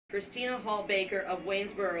Christina Hall Baker of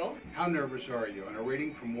Waynesboro. How nervous are you on a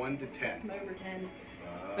rating from 1 to 10? I'm over 10.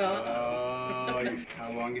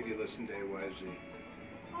 How long have you listened to AYZ?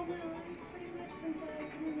 All my life, pretty much, since I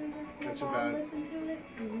can remember. That's My mom listened to it.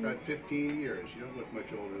 About 15 years. You don't look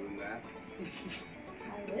much older than that. I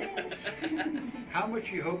wish. How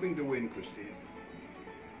much are you hoping to win, Christine?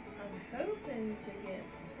 I'm hoping to get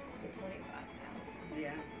the 25,000.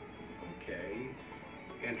 Yeah. Okay.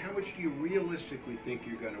 And how much do you realistically think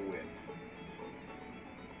you're going to win?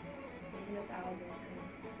 Even 1,000.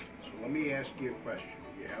 So let me ask you a question.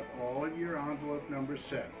 You have all of your envelope numbers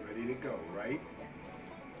set, ready to go, right? Yes.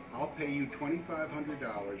 I'll pay you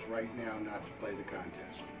 $2,500 right now not to play the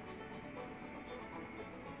contest.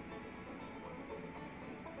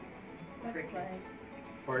 Let's play.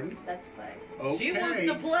 Pardon? Let's play. Okay. She wants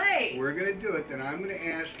to play. We're going to do it. Then I'm going to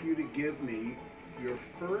ask you to give me your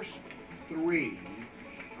first 3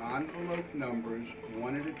 envelope numbers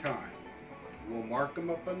one at a time. We'll mark them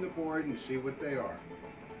up on the board and see what they are.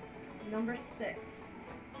 Number 6.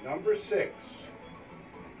 Number 6,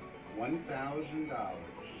 $1,000.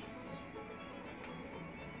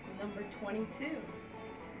 Number 22.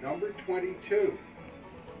 Number 22,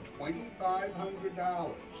 $2,500.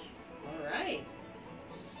 All right.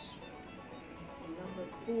 Number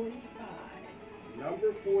 45.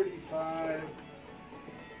 Number 45,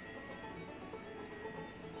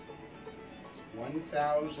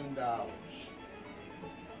 $1,000.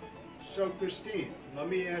 So Christine, let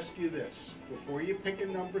me ask you this. Before you pick a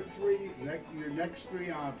number 3, your next 3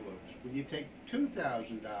 envelopes, will you take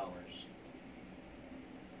 $2,000?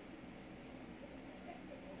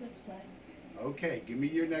 Let's play. Okay, give me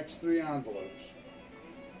your next 3 envelopes.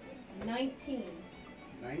 19.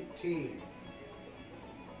 19.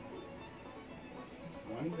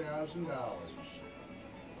 $1,000.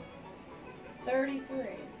 33.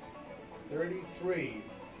 33.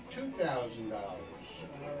 $2,000. All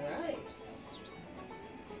right.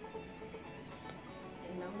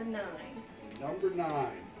 And number 9. Number 9.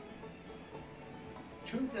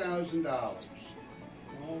 $2,000.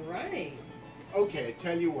 All right. Okay, I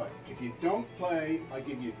tell you what. If you don't play, I'll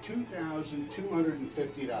give you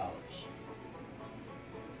 $2,250.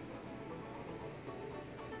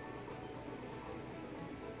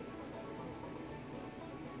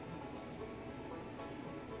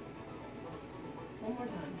 One more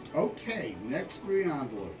time. Okay, next 3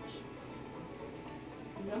 envelopes.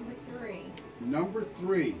 Number 3. Number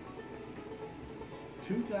 3.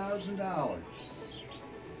 $2,000.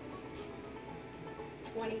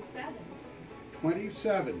 27.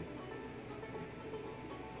 27.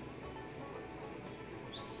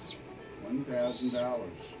 $1,000.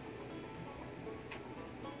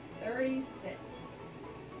 36.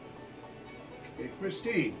 Okay,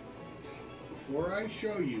 Christine, before I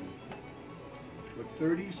show you what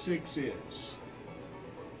 36 is,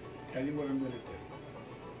 tell you what I'm going to do.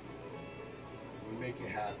 I'm going to make you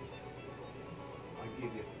happy. I'll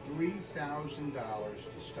give you $3,000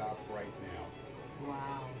 to stop right now.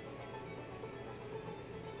 Wow.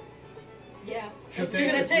 Yeah. She'll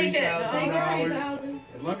You're gonna take it. $3,000.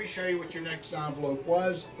 And let me show you what your next envelope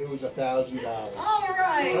was. It was $1,000. All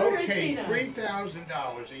right, Okay, Christina.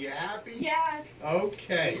 $3,000. Are you happy? Yes.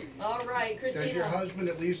 Okay. All right, Christina. Does your husband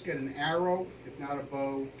at least get an arrow? If not a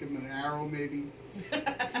bow, give him an arrow maybe?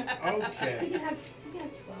 Okay. You have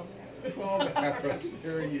 12 12 arrows.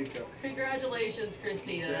 There you go. Congratulations,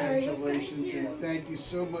 Christina. Congratulations, Thank you. and thank you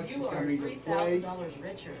so much You for are coming to play. $3,000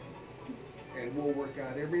 richer. And we'll work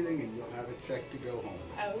out everything, and you'll have a check to go home.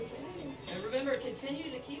 Okay. And remember,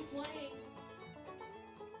 continue to keep playing.